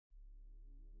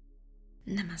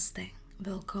Namaste.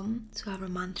 Welcome to our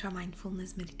mantra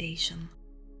mindfulness meditation.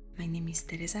 My name is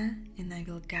Teresa and I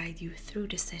will guide you through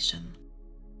the session.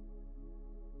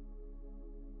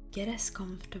 Get as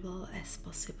comfortable as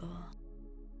possible.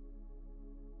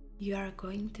 You are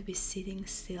going to be sitting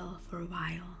still for a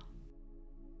while.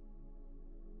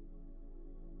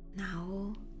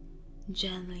 Now,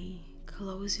 gently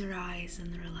close your eyes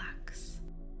and relax.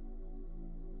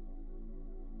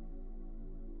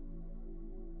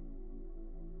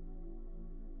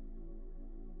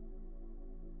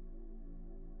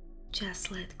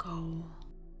 Just let go.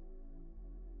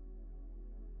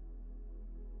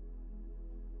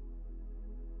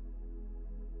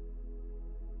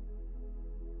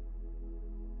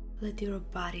 Let your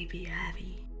body be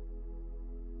heavy.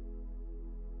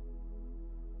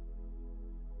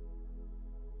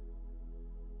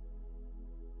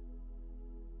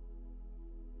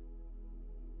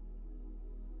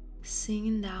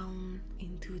 Sinking down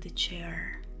into the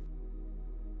chair.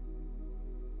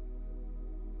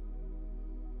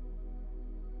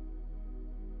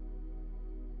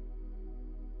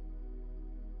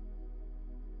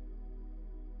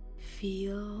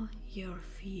 Feel your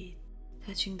feet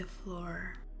touching the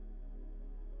floor.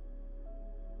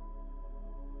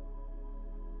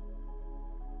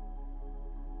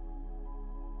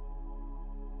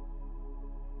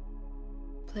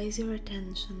 Place your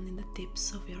attention in the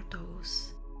tips of your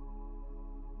toes.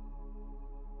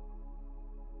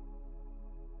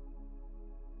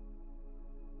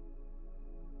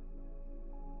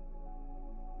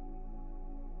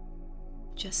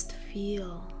 Just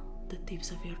feel the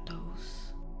tips of your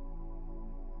toes.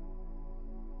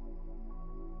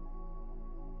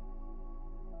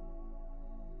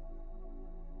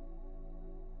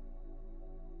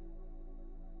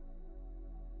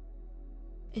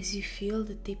 As you feel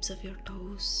the tips of your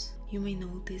toes, you may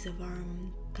notice a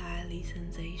warm, tingly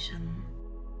sensation.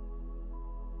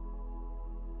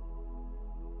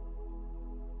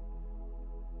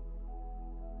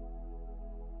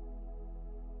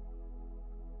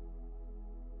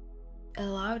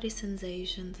 Allow this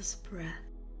sensation to spread.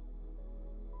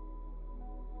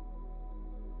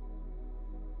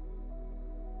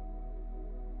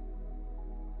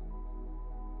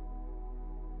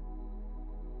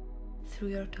 Through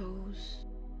your toes,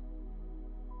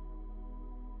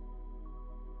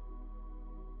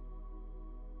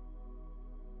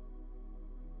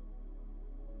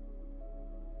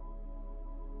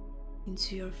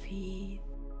 into your feet,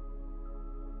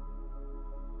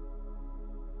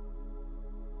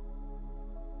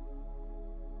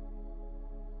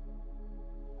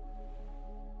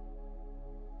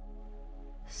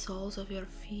 soles of your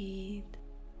feet,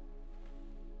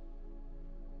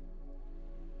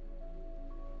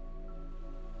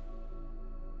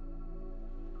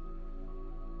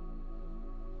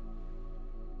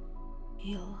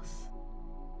 heels,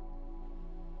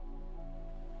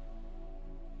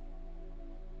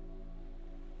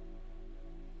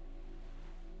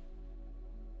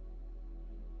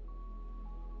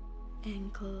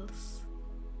 ankles,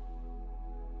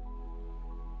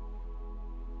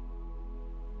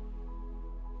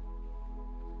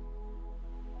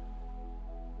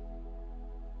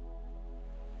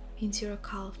 into your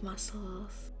calf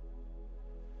muscles,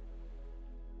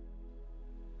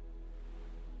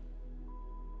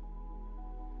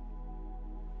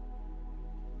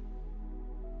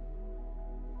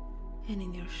 and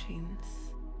in your shins.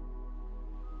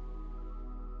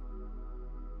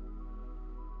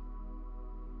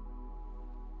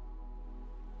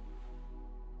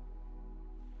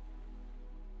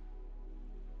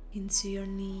 Into your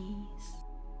knees,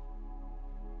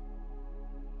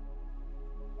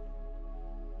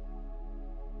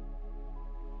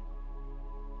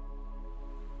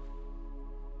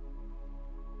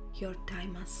 your thigh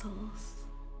muscles,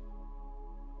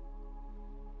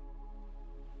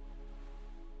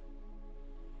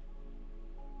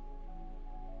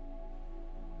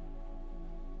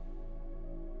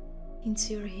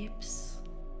 into your hips,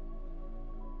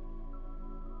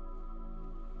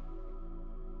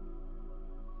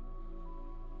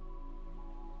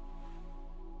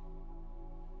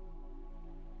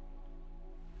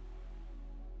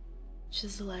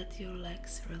 just let your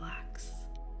legs relax.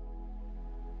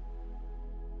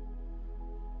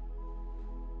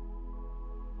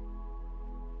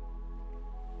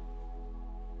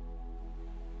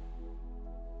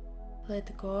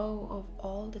 Let go of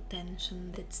all the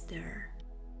tension that's there.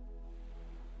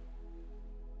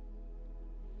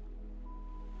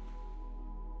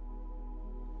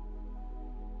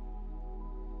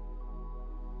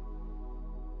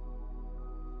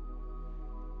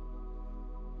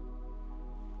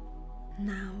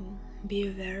 Now be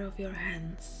aware of your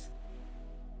hands.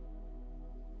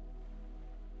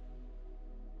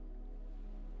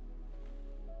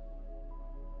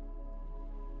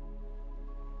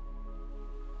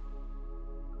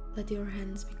 Let your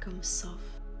hands become soft.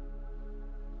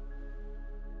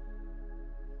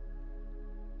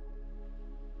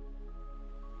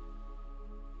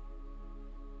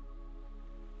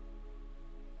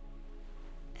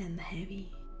 And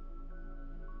heavy.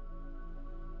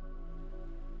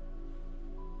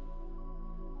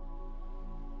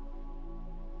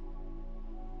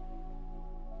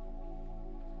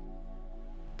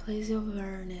 Place your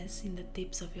awareness in the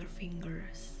tips of your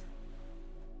fingers.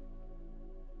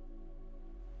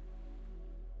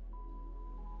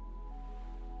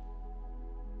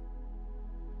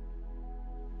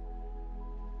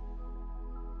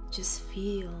 Just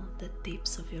feel the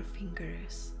tips of your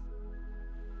fingers.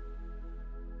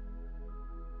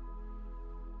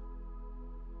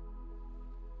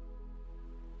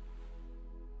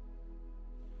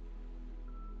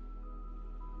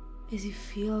 As you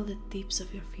feel the tips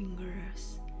of your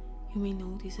fingers, you may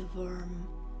notice a warm,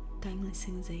 tingly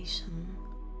sensation.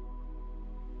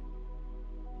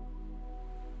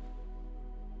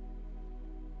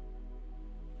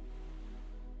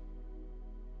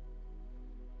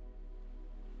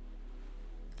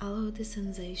 Allow the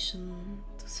sensation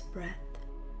to spread.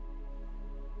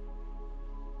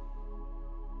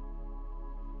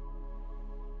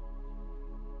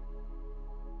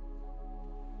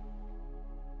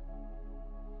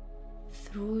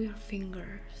 Through your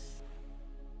fingers.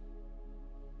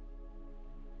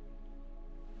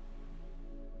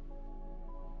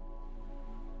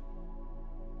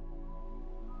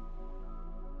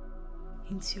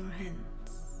 Into your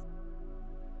hands.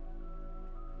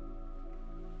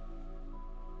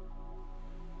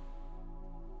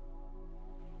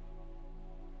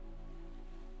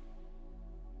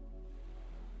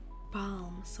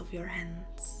 Palms of your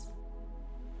hands.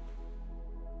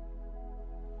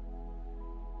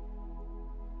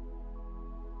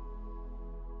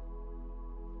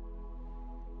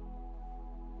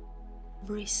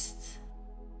 Wrist.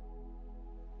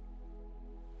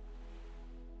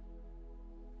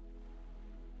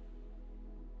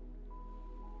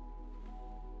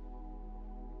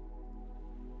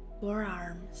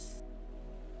 Forearms.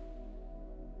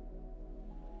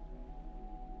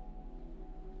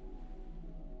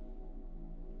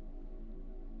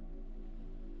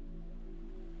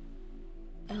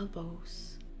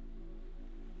 Elbows.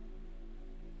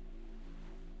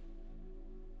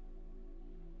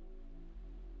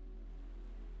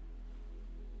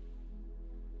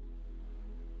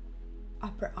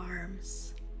 Upper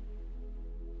arms.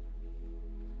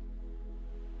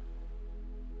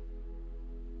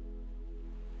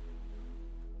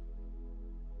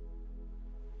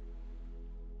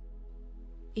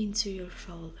 Into your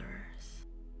shoulders.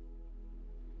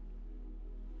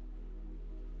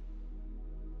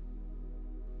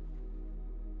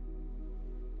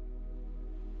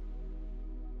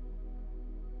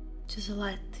 Just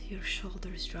let your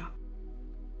shoulders drop.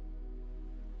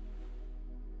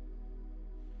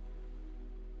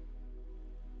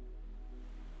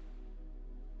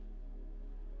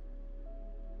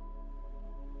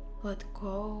 Let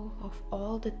go of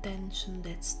all the tension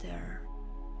that's there.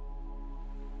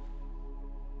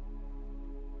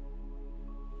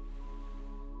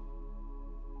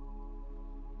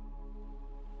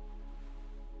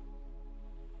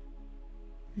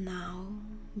 Now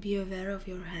be aware of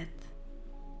your head.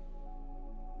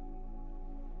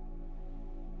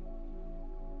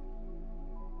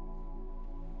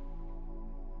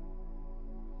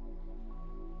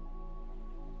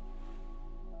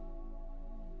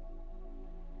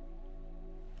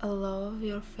 Allow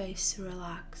your face to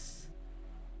relax.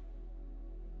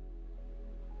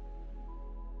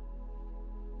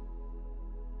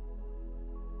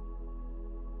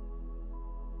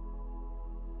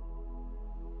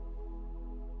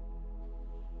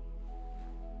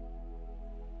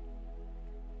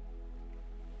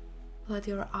 Let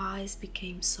your eyes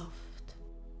become soft.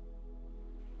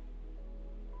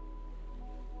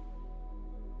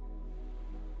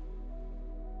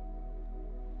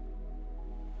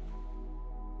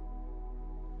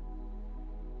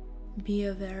 Be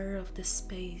aware of the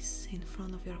space in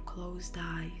front of your closed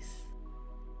eyes.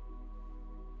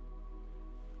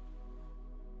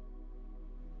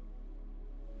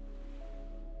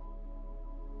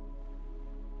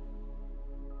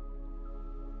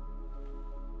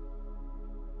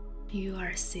 You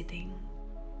are sitting,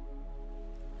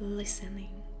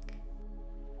 listening,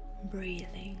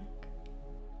 breathing.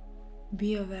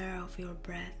 Be aware of your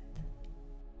breath.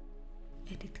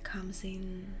 as it comes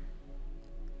in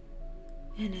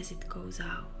and as it goes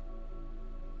out.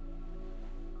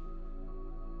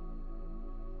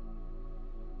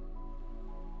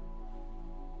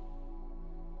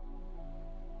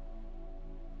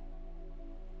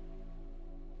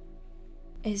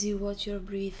 As you watch your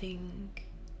breathing,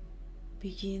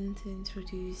 begin to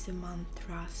introduce the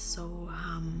mantra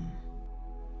Soham.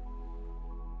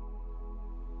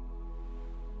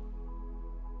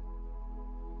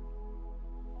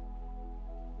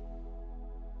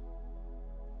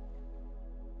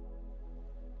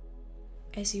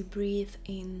 As you breathe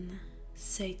in,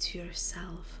 say to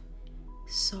yourself,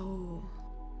 So.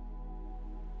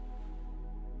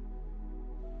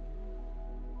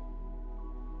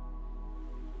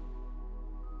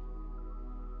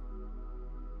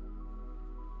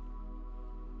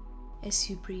 As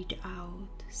you breathe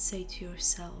out, say to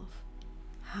yourself,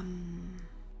 Hum.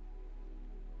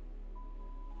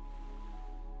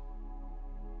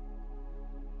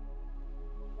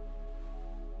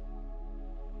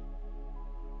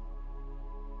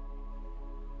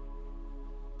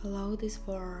 Allow this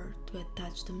word to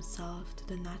attach themselves to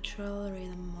the natural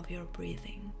rhythm of your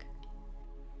breathing.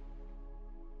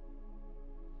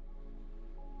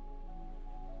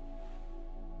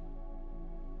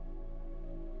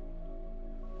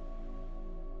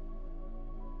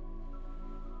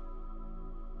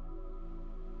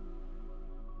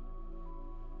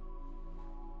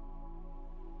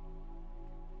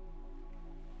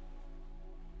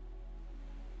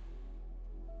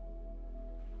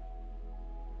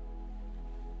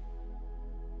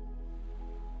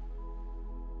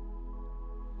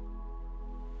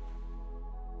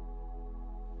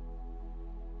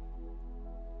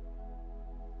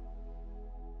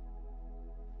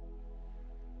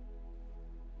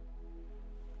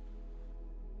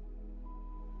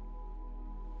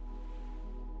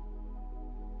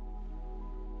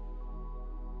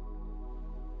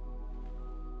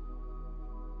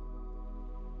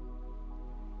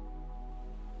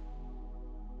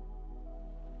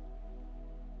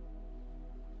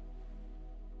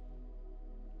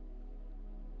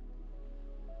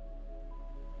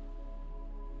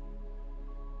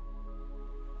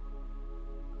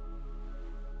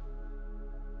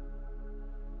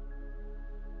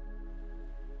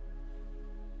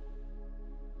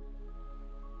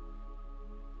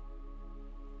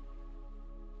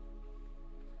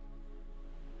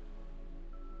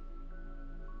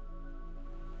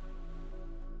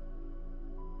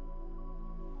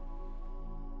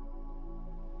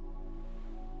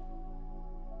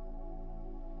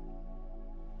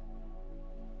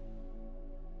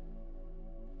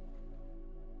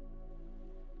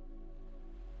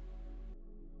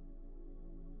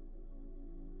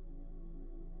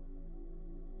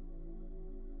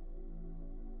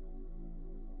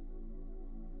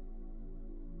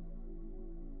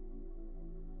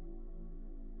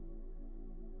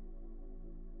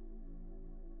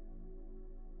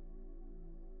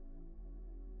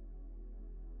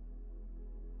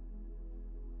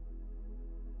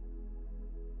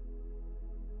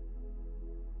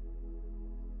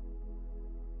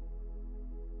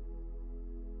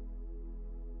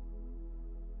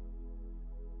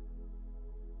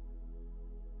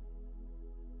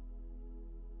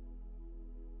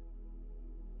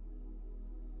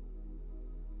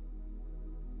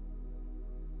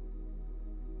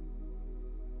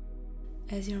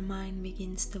 As your mind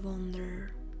begins to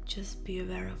wander, just be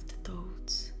aware of the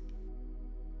thoughts.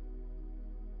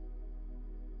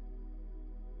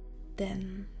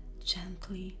 Then,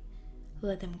 gently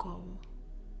let them go,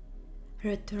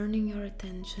 returning your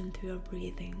attention to your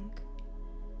breathing.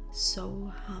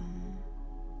 So hum.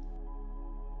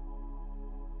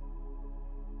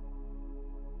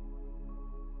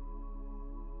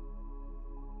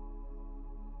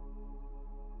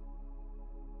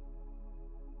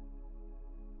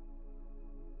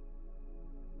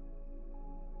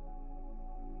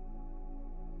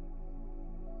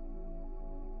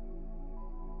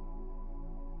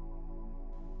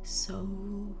 So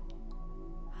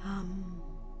hum.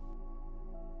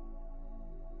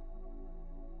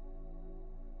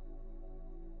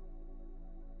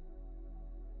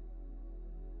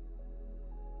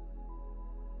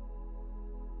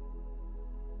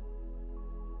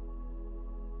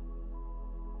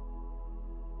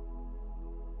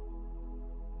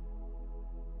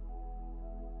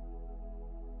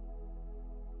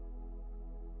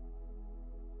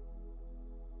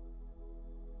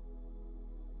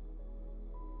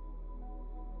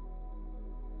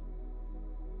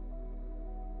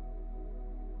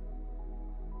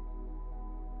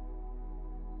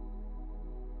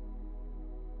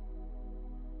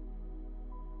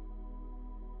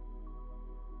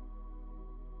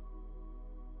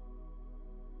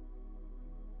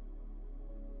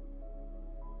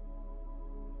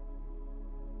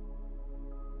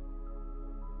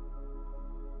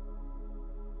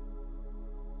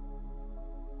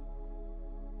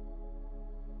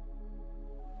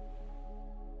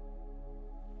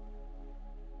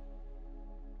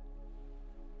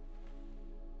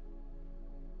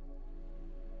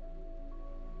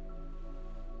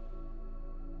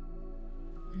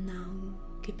 Now,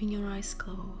 keeping your eyes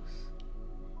closed,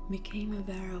 become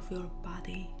aware of your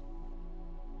body.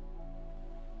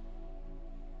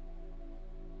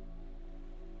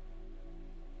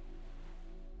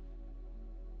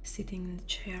 Sitting in the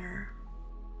chair,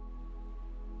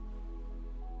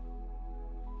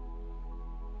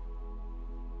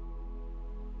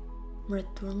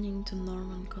 returning to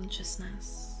normal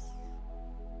consciousness.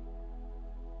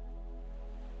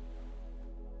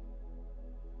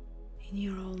 In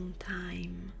your own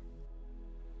time.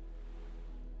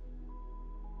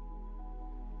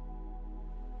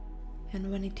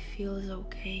 And when it feels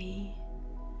okay,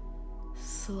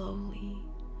 slowly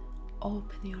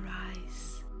open your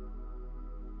eyes.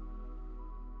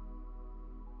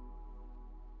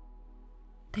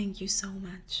 Thank you so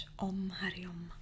much. Om Hari Om.